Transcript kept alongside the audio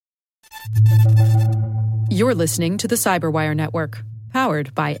You're listening to the Cyberwire Network,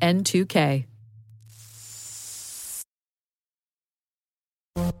 powered by N2K.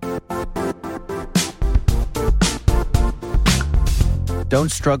 Don't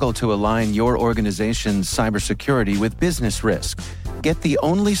struggle to align your organization's cybersecurity with business risk. Get the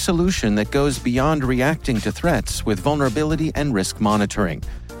only solution that goes beyond reacting to threats with vulnerability and risk monitoring.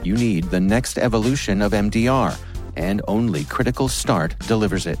 You need the next evolution of MDR, and only Critical Start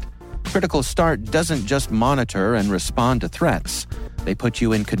delivers it. Critical Start doesn't just monitor and respond to threats. They put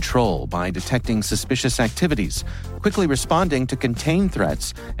you in control by detecting suspicious activities, quickly responding to contain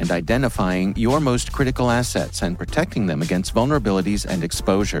threats, and identifying your most critical assets and protecting them against vulnerabilities and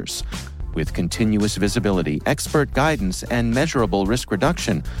exposures. With continuous visibility, expert guidance, and measurable risk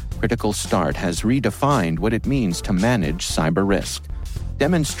reduction, Critical Start has redefined what it means to manage cyber risk.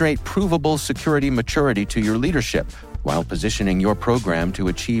 Demonstrate provable security maturity to your leadership while positioning your program to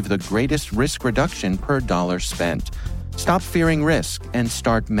achieve the greatest risk reduction per dollar spent. Stop fearing risk and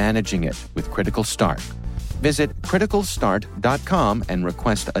start managing it with Critical Start. Visit criticalstart.com and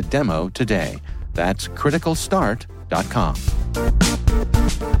request a demo today. That's criticalstart.com.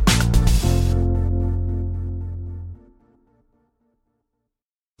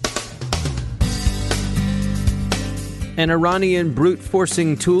 An Iranian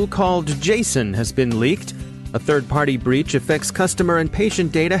brute-forcing tool called Jason has been leaked. A third-party breach affects customer and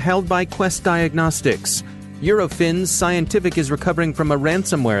patient data held by Quest Diagnostics. Eurofins Scientific is recovering from a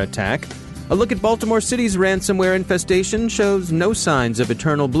ransomware attack. A look at Baltimore City's ransomware infestation shows no signs of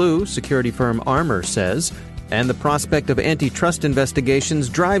eternal blue, security firm Armor says. And the prospect of antitrust investigations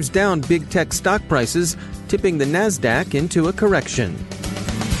drives down big tech stock prices, tipping the Nasdaq into a correction.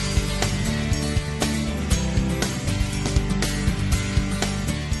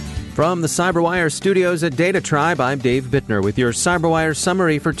 From the Cyberwire studios at Data Tribe, I'm Dave Bittner with your Cyberwire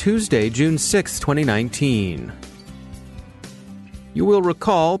summary for Tuesday, June 6, 2019. You will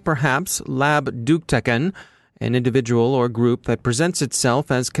recall, perhaps, Lab Duktekin, an individual or group that presents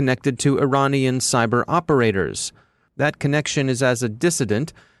itself as connected to Iranian cyber operators. That connection is as a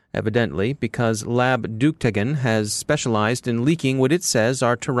dissident, evidently, because Lab Duktekin has specialized in leaking what it says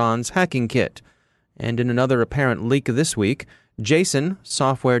are Tehran's hacking kit. And in another apparent leak this week, Jason,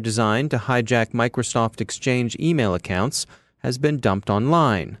 software designed to hijack Microsoft Exchange email accounts, has been dumped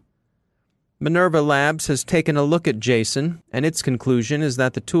online. Minerva Labs has taken a look at Jason, and its conclusion is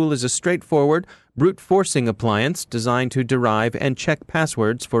that the tool is a straightforward, brute-forcing appliance designed to derive and check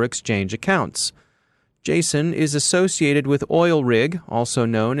passwords for Exchange accounts. Jason is associated with Oil Rig, also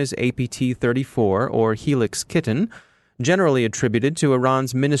known as APT-34 or Helix Kitten, generally attributed to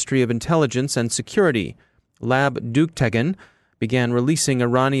Iran's Ministry of Intelligence and Security. Lab Duktekin began releasing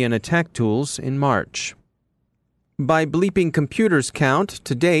Iranian attack tools in March. By Bleeping Computers count,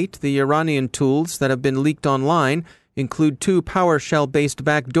 to date, the Iranian tools that have been leaked online include 2 PowerShell-based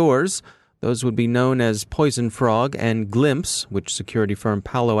backdoors. Those would be known as Poison Frog and Glimpse, which security firm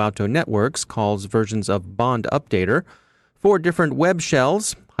Palo Alto Networks calls versions of Bond Updater, 4 different web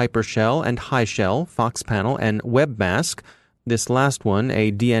shells, Hypershell and Highshell, FoxPanel, and WebMask, this last one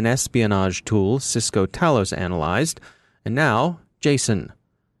a DNS espionage tool Cisco Talos analyzed, and now Jason.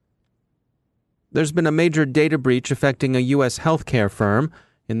 There's been a major data breach affecting a U.S. healthcare firm.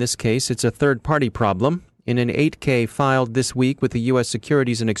 In this case, it's a third-party problem. In an 8K filed this week with the U.S.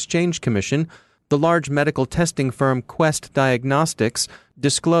 Securities and Exchange Commission, the large medical testing firm Quest Diagnostics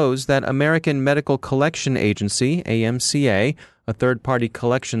disclosed that American Medical Collection Agency, AMCA, a third-party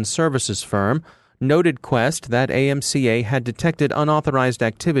collection services firm, noted Quest that AMCA had detected unauthorized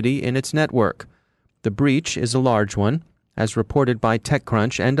activity in its network. The breach is a large one. As reported by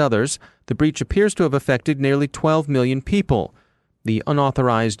TechCrunch and others, the breach appears to have affected nearly 12 million people. The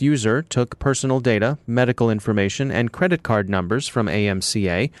unauthorized user took personal data, medical information, and credit card numbers from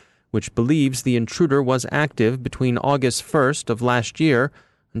AMCA, which believes the intruder was active between August 1st of last year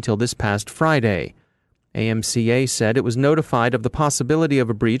until this past Friday. AMCA said it was notified of the possibility of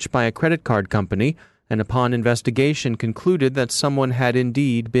a breach by a credit card company, and upon investigation concluded that someone had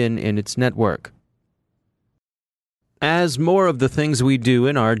indeed been in its network. As more of the things we do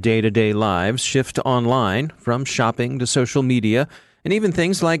in our day-to-day lives shift online, from shopping to social media, and even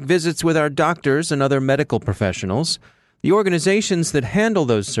things like visits with our doctors and other medical professionals, the organizations that handle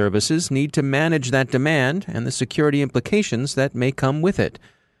those services need to manage that demand and the security implications that may come with it.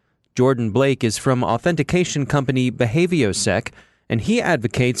 Jordan Blake is from authentication company Behaviosec, and he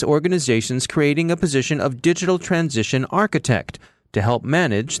advocates organizations creating a position of digital transition architect to help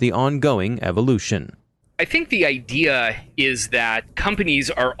manage the ongoing evolution. I think the idea is that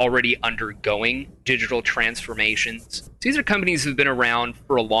companies are already undergoing digital transformations. These are companies that have been around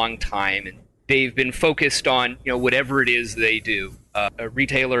for a long time, and they've been focused on whatever it is they do.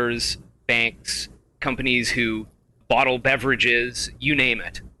 Retailers, banks, companies who bottle beverages, you name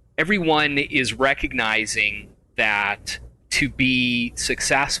it. Everyone is recognizing that to be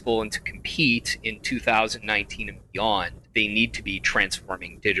successful and to compete in 2019 and beyond, they need to be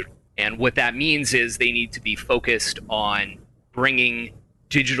transforming digital. And what that means is they need to be focused on bringing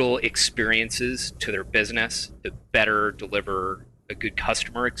digital experiences to their business to better deliver a good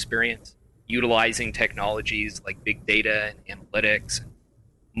customer experience, utilizing technologies like big data and analytics,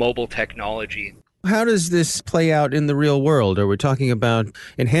 mobile technology. How does this play out in the real world? Are we talking about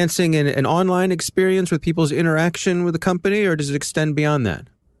enhancing an online experience with people's interaction with the company, or does it extend beyond that?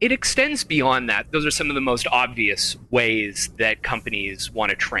 It extends beyond that. Those are some of the most obvious ways that companies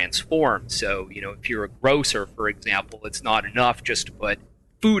want to transform. So, if you're a grocer, for example, it's not enough just to put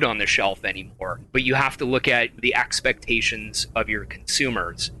food on the shelf anymore, but you have to look at the expectations of your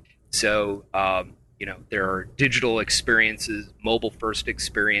consumers. So, there are digital experiences, mobile-first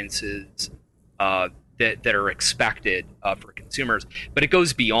experiences, that are expected for consumers. But it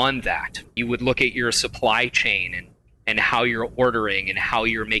goes beyond that. You would look at your supply chain and how you're ordering and how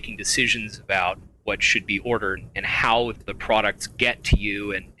you're making decisions about what should be ordered and how the products get to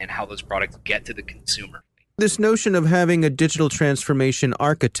you and how those products get to the consumer. This notion of having a digital transformation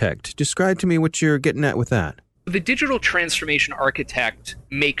architect, describe to me what you're getting at with that. The digital transformation architect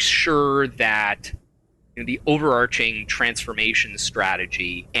makes sure that the overarching transformation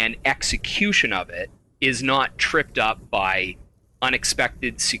strategy and execution of it is not tripped up by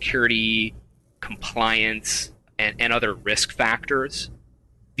unexpected security, compliance, and other risk factors.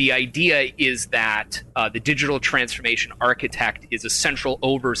 The idea is that the digital transformation architect is a central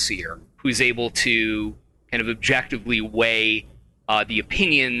overseer who's able to kind of objectively weigh the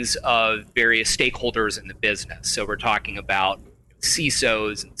opinions of various stakeholders in the business. So we're talking about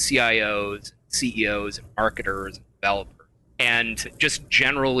CISOs and CIOs, CEOs and marketers and developers, and just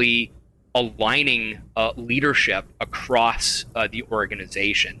generally aligning leadership across the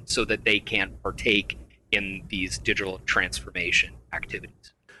organization so that they can partake in these digital transformation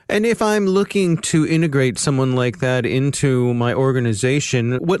activities. And if I'm looking to integrate someone like that into my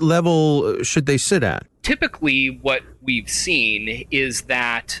organization, what level should they sit at? Typically, what we've seen is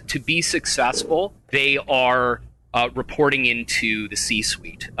that to be successful, they are reporting into the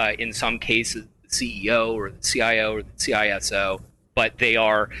C-suite. In some cases, the CEO or the CIO or the CISO, but they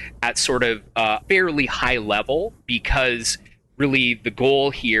are at sort of fairly high level because really the goal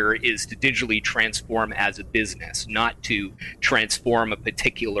here is to digitally transform as a business, not to transform a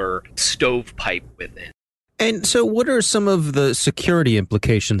particular stovepipe within. And so what are some of the security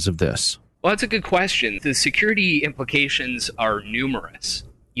implications of this? Well, that's a good question. The security implications are numerous.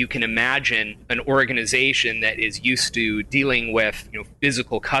 You can imagine an organization that is used to dealing with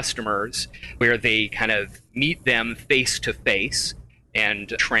physical customers where they kind of meet them face to face and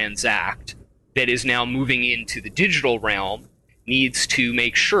transact, that is now moving into the digital realm, needs to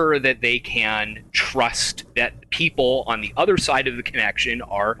make sure that they can trust that people on the other side of the connection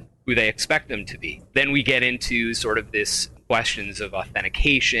are who they expect them to be. Then we get into sort of this questions of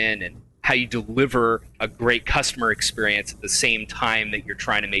authentication and how you deliver a great customer experience at the same time that you're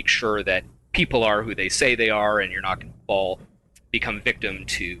trying to make sure that people are who they say they are and you're not going to become victim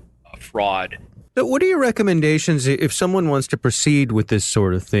to fraud. But what are your recommendations if someone wants to proceed with this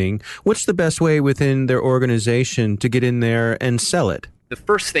sort of thing? What's the best way within their organization to get in there and sell it? The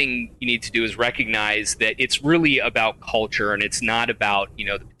first thing you need to do is recognize that it's really about culture and it's not about,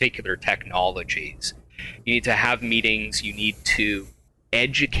 the particular technologies. You need to have meetings. You need to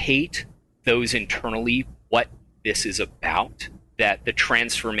educate those internally what this is about, that the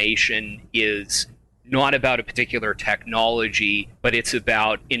transformation is not about a particular technology, but it's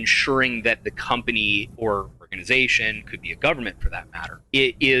about ensuring that the company or organization, could be a government for that matter,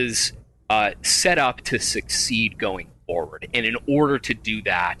 it is set up to succeed going forward. And in order to do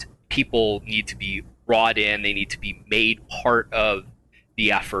that, people need to be brought in, they need to be made part of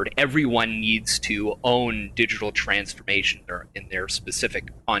the effort. Everyone needs to own digital transformation in their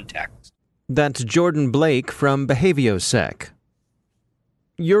specific context. That's Jordan Blake from Behaviosec.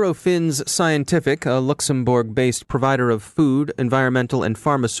 Eurofins Scientific, a Luxembourg-based provider of food, environmental, and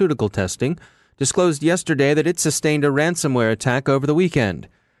pharmaceutical testing, disclosed yesterday that it sustained a ransomware attack over the weekend.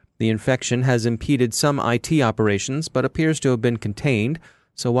 The infection has impeded some IT operations, but appears to have been contained.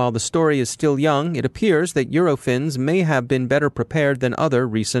 So while the story is still young, it appears that Eurofins may have been better prepared than other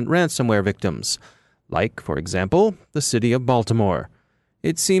recent ransomware victims, like, for example, the city of Baltimore.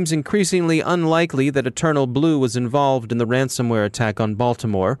 It seems increasingly unlikely that Eternal Blue was involved in the ransomware attack on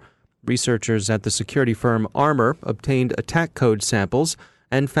Baltimore. Researchers at the security firm Armor obtained attack code samples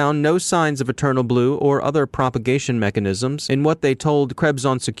and found no signs of Eternal Blue or other propagation mechanisms in what they told Krebs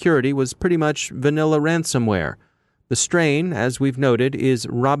on Security was pretty much vanilla ransomware. The strain, as we've noted, is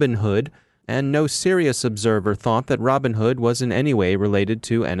Robinhood, and no serious observer thought that Robinhood was in any way related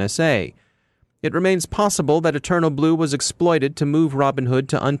to NSA. It remains possible that Eternal Blue was exploited to move Robinhood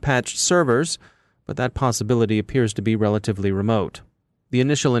to unpatched servers, but that possibility appears to be relatively remote. The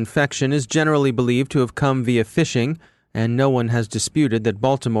initial infection is generally believed to have come via phishing, and no one has disputed that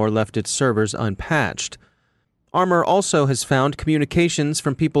Baltimore left its servers unpatched. Armor also has found communications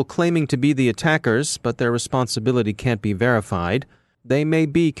from people claiming to be the attackers, but their responsibility can't be verified. They may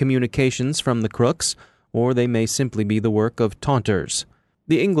be communications from the crooks, or they may simply be the work of taunters.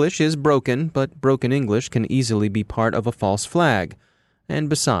 The English is broken, but broken English can easily be part of a false flag. And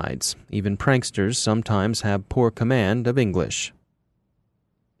besides, even pranksters sometimes have poor command of English.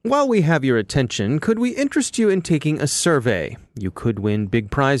 While we have your attention, could we interest you in taking a survey? You could win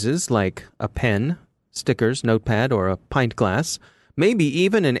big prizes like a pen, stickers, notepad, or a pint glass. Maybe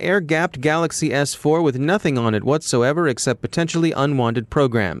even an air-gapped Galaxy S4 with nothing on it whatsoever except potentially unwanted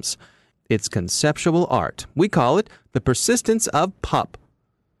programs. It's conceptual art. We call it the persistence of PUP.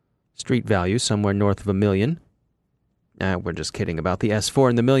 Street value somewhere north of $1 million. We're just kidding about the S4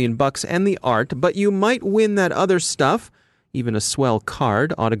 and the $1 million and the art, but you might win that other stuff, even a swell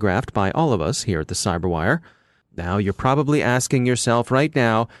card autographed by all of us here at the Cyberwire. Now you're probably asking yourself right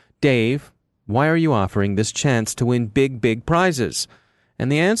now, Dave, why are you offering this chance to win big prizes?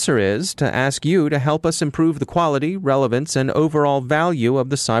 And the answer is to ask you to help us improve the quality, relevance, and overall value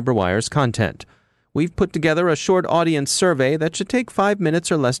of the Cyberwire's content. We've put together a short audience survey that should take 5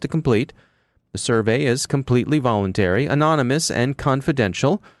 minutes or less to complete. The survey is completely voluntary, anonymous, and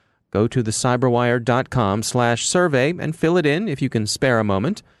confidential. Go to thecyberwire.com/survey and fill it in if you can spare a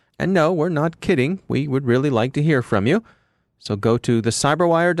moment. And no, we're not kidding. We would really like to hear from you. So go to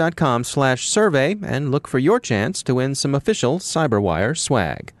thecyberwire.com/survey and look for your chance to win some official Cyberwire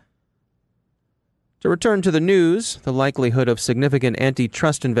swag. To return to the news, the likelihood of significant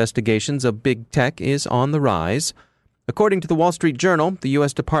antitrust investigations of big tech is on the rise. According to the Wall Street Journal, the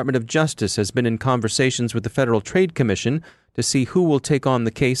U.S. Department of Justice has been in conversations with the Federal Trade Commission to see who will take on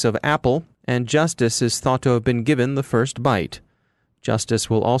the case of Apple, and Justice is thought to have been given the first bite. Justice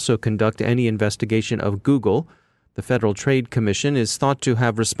will also conduct any investigation of Google. The Federal Trade Commission is thought to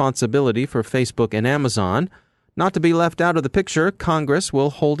have responsibility for Facebook and Amazon. Not to be left out of the picture, Congress will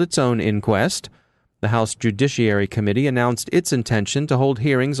hold its own inquest. The House Judiciary Committee announced its intention to hold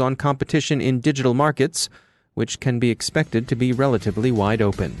hearings on competition in digital markets, which can be expected to be relatively wide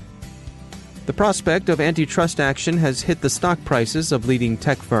open. The prospect of antitrust action has hit the stock prices of leading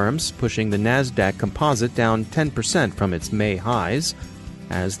tech firms, pushing the Nasdaq Composite down 10% from its May highs.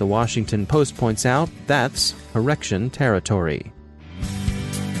 As the Washington Post points out, that's erection territory.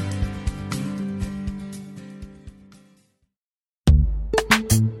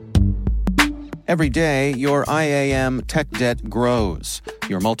 Every day, your IAM tech debt grows.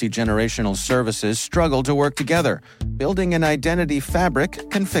 Your multi-generational services struggle to work together. Building an identity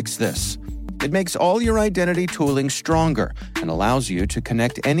fabric can fix this. It makes all your identity tooling stronger and allows you to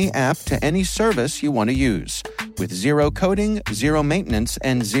connect any app to any service you want to use, with zero coding, zero maintenance,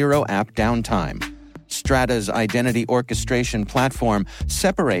 and zero app downtime. Strata's identity orchestration platform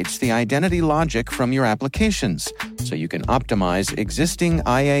separates the identity logic from your applications, so you can optimize existing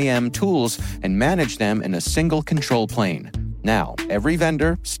IAM tools and manage them in a single control plane. Now, every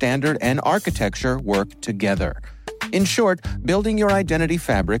vendor, standard, and architecture work together. In short, building your identity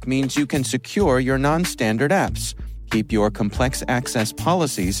fabric means you can secure your non-standard apps, keep your complex access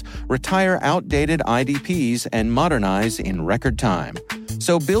policies, retire outdated IDPs, and modernize in record time.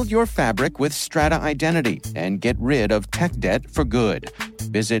 So build your fabric with Strata Identity and get rid of tech debt for good.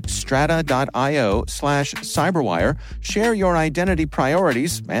 Visit strata.io/cyberwire, share your identity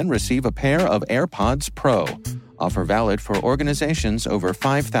priorities, and receive a pair of AirPods Pro. Offer valid for organizations over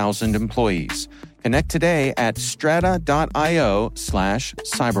 5,000 employees. Connect today at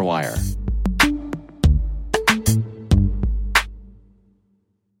strata.io/cyberwire.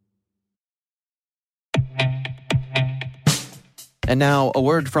 And now, a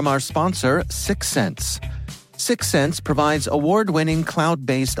word from our sponsor, 6 Sense. 6sense provides award-winning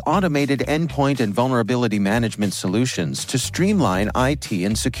cloud-based automated endpoint and vulnerability management solutions to streamline IT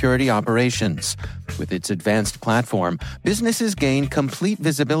and security operations. With its advanced platform, businesses gain complete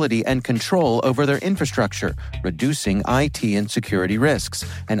visibility and control over their infrastructure, reducing IT and security risks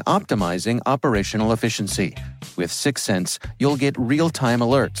and optimizing operational efficiency. With 6sense, you'll get real-time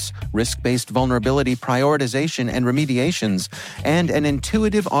alerts, risk-based vulnerability prioritization and remediations, and an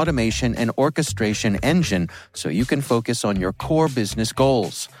intuitive automation and orchestration engine so you can focus on your core business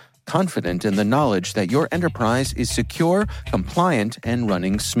goals, confident in the knowledge that your enterprise is secure, compliant, and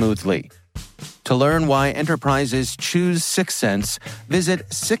running smoothly. To learn why enterprises choose 6sense, visit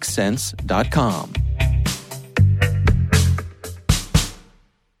 6sense.com.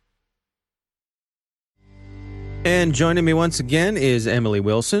 And joining me once again is Emily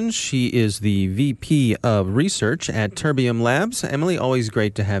Wilson. She is the VP of Research at Terbium Labs. Emily, always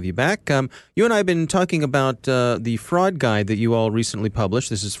great to have you back. You and I have been talking about the fraud guide that you all recently published.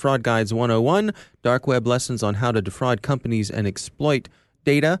 This is Fraud Guides 101, Dark Web Lessons on How to Defraud Companies and Exploit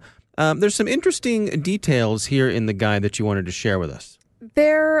Data. There's some interesting details here in the guide that you wanted to share with us.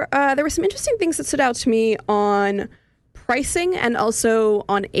 There were some interesting things that stood out to me on pricing and also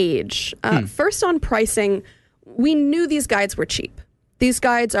on age. First, on pricing, we knew these guides were cheap. These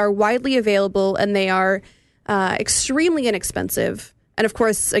guides are widely available and they are extremely inexpensive. And of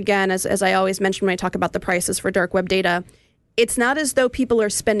course, again, as I always mention when I talk about the prices for dark web data, it's not as though people are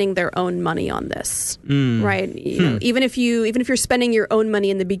spending their own money on this, right? You know, even if you're spending your own money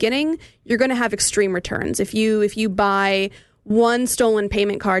in the beginning, you're going to have extreme returns. If you buy one stolen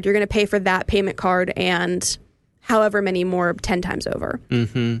payment card, you're going to pay for that payment card and however many more 10 times over.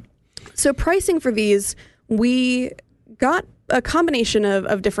 So pricing for these, we got a combination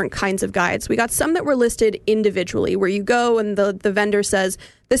of different kinds of guides. We got some that were listed individually, where you go and the vendor says,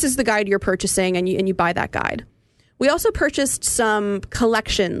 this is the guide you're purchasing, and you buy that guide. We also purchased some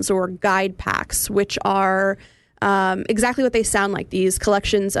collections or guide packs, which are exactly what they sound like, these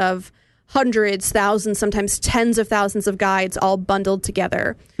collections of hundreds, thousands, sometimes tens of thousands of guides all bundled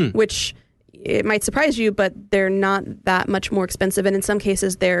together, which it might surprise you, but they're not that much more expensive. And in some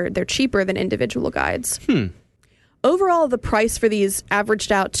cases, they're cheaper than individual guides. Overall, the price for these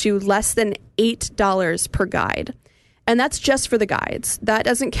averaged out to less than $8 per guide. And that's just for the guides. That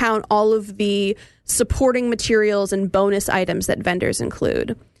doesn't count all of the supporting materials and bonus items that vendors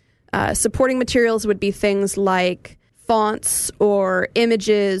include. Supporting materials would be things like fonts or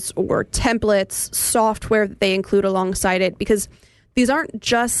images or templates, software that they include alongside it, because these aren't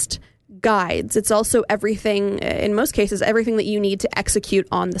just guides. It's also everything, in most cases, everything that you need to execute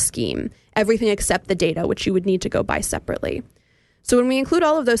on the scheme, everything except the data, which you would need to go buy separately. So when we include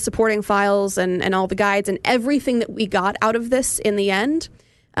all of those supporting files and all the guides and everything that we got out of this in the end,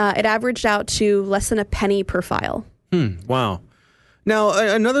 it averaged out to less than a penny per file. Wow. Now,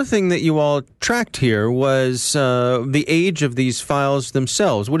 another thing that you all tracked here was the age of these files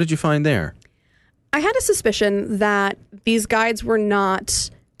themselves. What did you find there? I had a suspicion that these guides were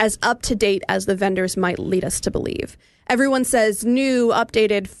not as up-to-date as the vendors might lead us to believe. Everyone says new,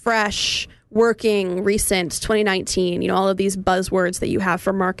 updated, fresh, working, recent, 2019, all of these buzzwords that you have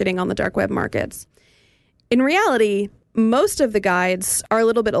for marketing on the dark web markets. In reality, most of the guides are a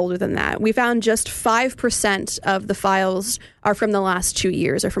little bit older than that. We found just 5% of the files are from the last 2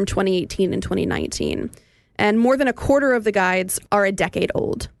 years, or from 2018 and 2019. And more than a quarter of the guides are a decade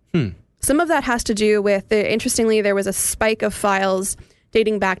old. Some of that has to do with, interestingly, there was a spike of files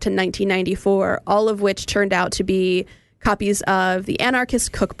dating back to 1994, all of which turned out to be copies of the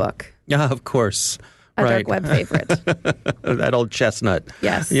Anarchist Cookbook. Yeah, of course. A right. dark web favorite. That old chestnut.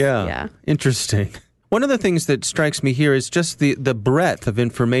 Yes. Yeah. Interesting. One of the things that strikes me here is just the breadth of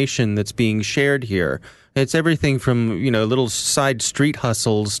information that's being shared here. It's everything from, little side street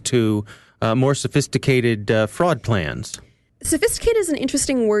hustles to more sophisticated fraud plans. Sophisticated is an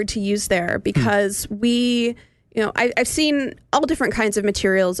interesting word to use there because I've seen all different kinds of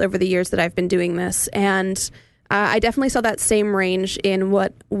materials over the years that I've been doing this, and I definitely saw that same range in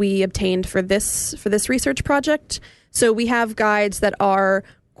what we obtained for this research project. So we have guides that are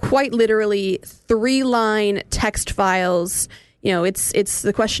quite literally 3-line text files. It's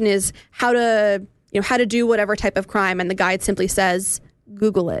the question is how to do whatever type of crime, and the guide simply says,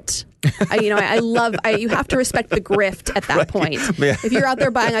 Google it. You have to respect the grift at that point. Yeah. If you're out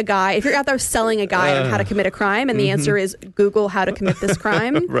there if you're out there selling a guide on how to commit a crime, and the answer is Google how to commit this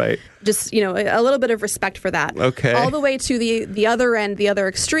crime, right? Just, a little bit of respect for that. Okay. All the way to the other end, the other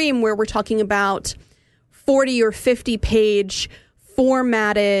extreme, where we're talking about 40 or 50 page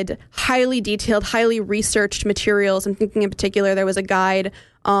formatted, highly detailed, highly researched materials. I'm thinking in particular, there was a guide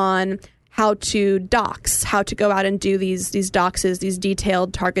on how to dox, how to go out and do these doxes, these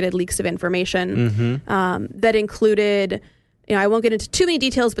detailed targeted leaks of information that included, I won't get into too many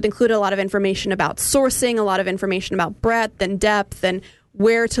details, but included a lot of information about sourcing, a lot of information about breadth and depth and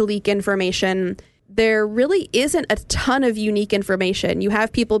where to leak information. There really isn't a ton of unique information. You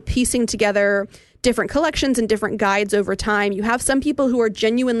have people piecing together different collections and different guides over time. You have some people who are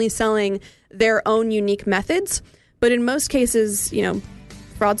genuinely selling their own unique methods, but in most cases,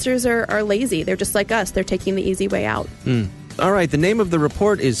 fraudsters are lazy. They're just like us. They're taking the easy way out. All right, the name of the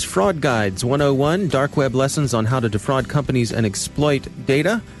report is Fraud Guides 101, Dark Web Lessons on How to Defraud Companies and Exploit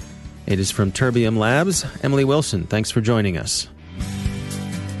Data. It is from Terbium Labs. Emily Wilson, thanks for joining us.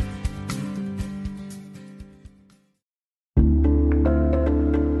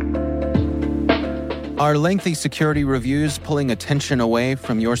 Are lengthy security reviews pulling attention away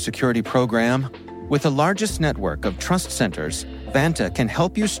from your security program? With the largest network of trust centers, Vanta can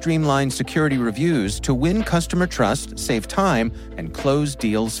help you streamline security reviews to win customer trust, save time, and close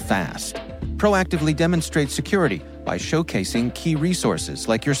deals fast. Proactively demonstrate security by showcasing key resources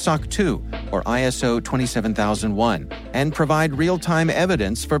like your SOC 2 or ISO 27001 and provide real-time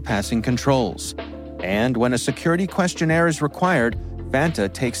evidence for passing controls. And when a security questionnaire is required,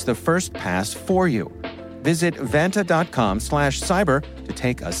 Vanta takes the first pass for you. Visit vanta.com/cyber to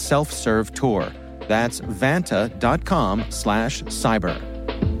take a self-serve tour. That's vanta.com/cyber.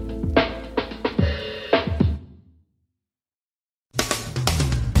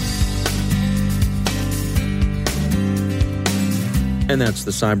 And that's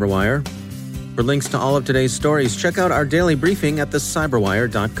the Cyberwire. For links to all of today's stories, check out our daily briefing at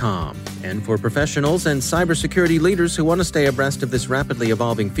thecyberwire.com. And for professionals and cybersecurity leaders who want to stay abreast of this rapidly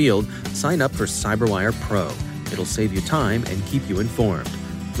evolving field, sign up for Cyberwire Pro. It'll save you time and keep you informed.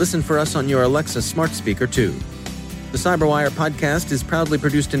 Listen for us on your Alexa smart speaker, too. The Cyberwire podcast is proudly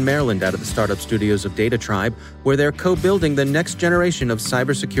produced in Maryland out of the startup studios of Data Tribe, where they're co-building the next generation of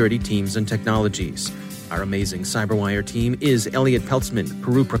cybersecurity teams and technologies. Our amazing Cyberwire team is Elliot Peltzman,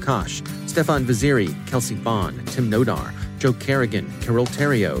 Puru Prakash, Stefan Vaziri, Kelsey Bond, Tim Nodar, Joe Kerrigan, Carol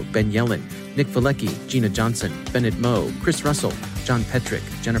Terrio, Ben Yellen, Nick Valecki, Gina Johnson, Bennett Moe, Chris Russell, John Petrick,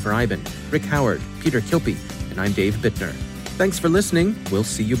 Jennifer Ivan, Rick Howard, Peter Kilpie, and I'm Dave Bittner. Thanks for listening. We'll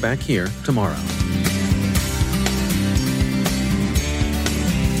see you back here tomorrow.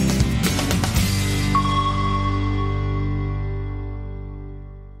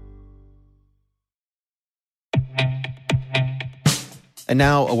 And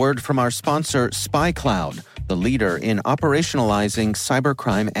now a word from our sponsor, SpyCloud, the leader in operationalizing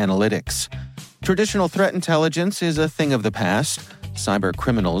cybercrime analytics. Traditional threat intelligence is a thing of the past. Cyber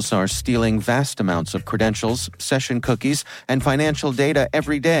criminals are stealing vast amounts of credentials, session cookies, and financial data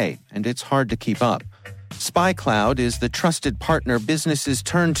every day, and it's hard to keep up. SpyCloud is the trusted partner businesses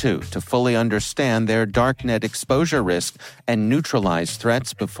turn to fully understand their darknet exposure risk and neutralize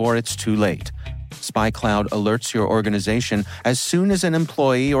threats before it's too late. SpyCloud alerts your organization as soon as an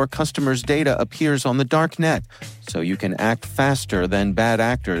employee or customer's data appears on the dark net, so you can act faster than bad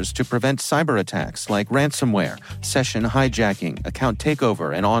actors to prevent cyber attacks like ransomware, session hijacking, account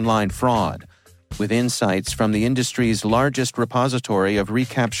takeover, and online fraud. With insights from the industry's largest repository of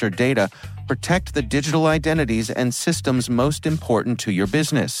recaptured data, protect the digital identities and systems most important to your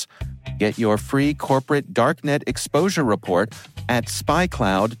business. Get your free corporate darknet exposure report at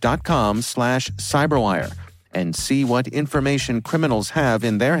spycloud.com/cyberwire and see what information criminals have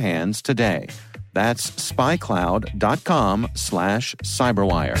in their hands today. That's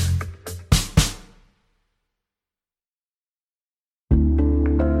spycloud.com/cyberwire.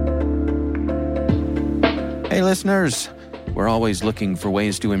 Hey listeners, we're always looking for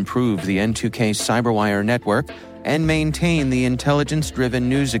ways to improve the N2K Cyberwire network and maintain the intelligence-driven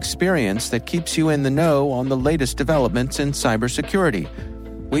news experience that keeps you in the know on the latest developments in cybersecurity.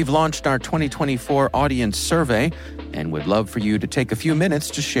 We've launched our 2024 audience survey and would love for you to take a few minutes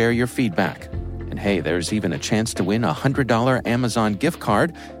to share your feedback. And hey, there's even a chance to win a $100 Amazon gift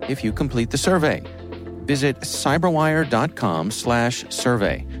card if you complete the survey. Visit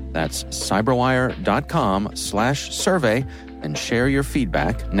cyberwire.com/survey. That's cyberwire.com/survey and share your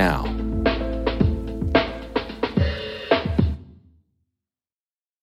feedback now.